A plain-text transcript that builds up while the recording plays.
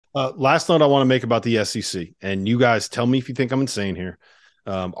Last note I want to make about the SEC, and you guys tell me if you think I'm insane here.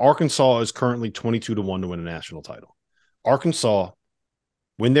 Arkansas is currently 22-1 to win a national title. Arkansas,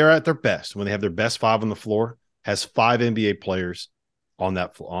 when they're at their best, when they have their best five on the floor, has five NBA players on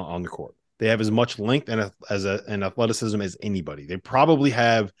the court. They have as much length and an athleticism as anybody. They probably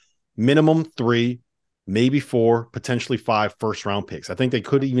have minimum three, maybe four, potentially five first-round picks. I think they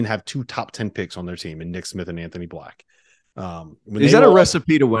could even have two top 10 picks on their team in Nick Smith and Anthony Black. Is that a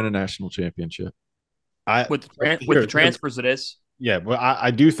recipe to win a national championship? With the transfers, it is. Yeah, but I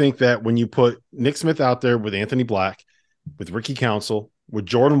do think that when you put Nick Smith out there with Anthony Black, with Ricky Council, with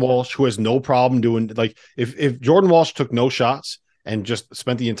Jordan Walsh, who has no problem doing, like, if Jordan Walsh took no shots and just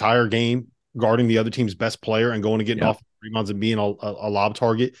spent the entire game guarding the other team's best player and going to getting off rebounds and being a lob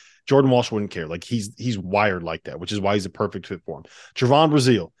target, Jordan Walsh wouldn't care. Like, he's wired like that, which is why he's a perfect fit for him. Trevon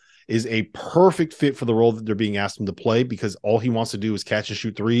Brazile is a perfect fit for the role that they're being asked him to play, because all he wants to do is catch and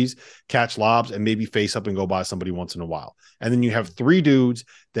shoot threes, catch lobs, and maybe face up and go by somebody once in a while. And then you have three dudes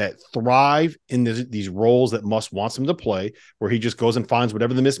that thrive in these roles that Muss wants him to play, where he just goes and finds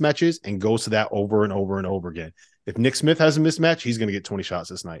whatever the mismatch is and goes to that over and over and over again. If Nick Smith has a mismatch, he's going to get 20 shots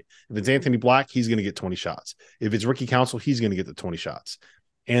this night. If it's Anthony Black, he's going to get 20 shots. If it's Ricky Council, he's going to get the 20 shots.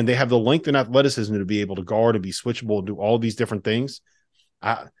 And they have the length and athleticism to be able to guard and be switchable and do all these different things.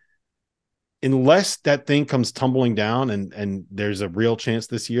 Unless that thing comes tumbling down, and there's a real chance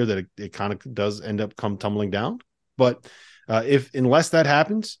this year that it kind of does end up come tumbling down. But unless that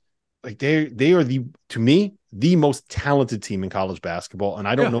happens, like they are to me, the most talented team in college basketball. And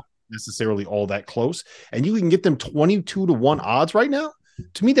I don't know necessarily all that close. And you can get them 22-1 odds right now.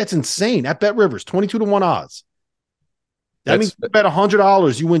 To me, that's insane. At Bet Rivers, 22-1 odds. That means you bet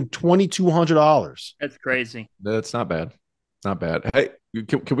 $100, you win $2,200. That's crazy. That's not bad. Not bad. Hey,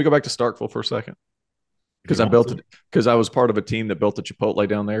 can we go back to Starkville for a second? Because I was part of a team that built a Chipotle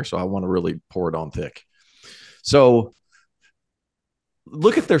down there, so I want to really pour it on thick. So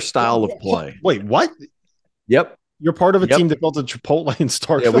look at their style of play. Wait, what? Yep. You're part of a team that built a Chipotle in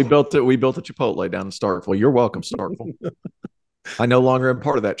Starkville? Yeah, we built a Chipotle down in Starkville. You're welcome, Starkville. I no longer am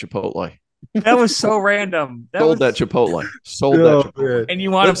part of that Chipotle. That was so random. Sold that Chipotle. Sold that Chipotle. And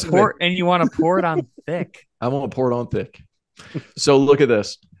you want to pour it on thick. I want to pour it on thick. So look at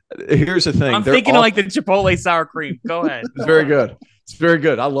this. Here's the thing. I'm thinking like the Chipotle sour cream. Go ahead. It's very good. It's very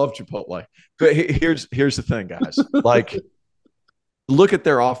good. I love Chipotle. But here's the thing, guys. Like, look at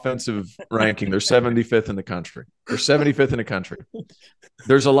their offensive ranking. They're 75th in the country. They're 75th in the country.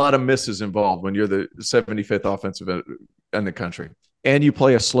 There's a lot of misses involved when you're the 75th offensive in the country. And you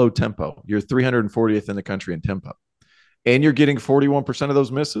play a slow tempo. You're 340th in the country in tempo. And you're getting 41% of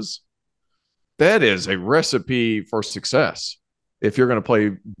those misses. That is a recipe for success if you're going to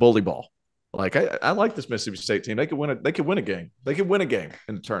play bully ball. Like, I like this Mississippi State team. They could win it. They could win a game. They could win a game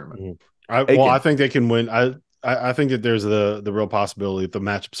in the tournament. I think they can win. I think that there's the real possibility, if the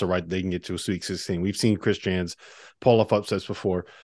matchups are right, they can get to a Sweet 16. We've seen Chris Jans pull off upsets before.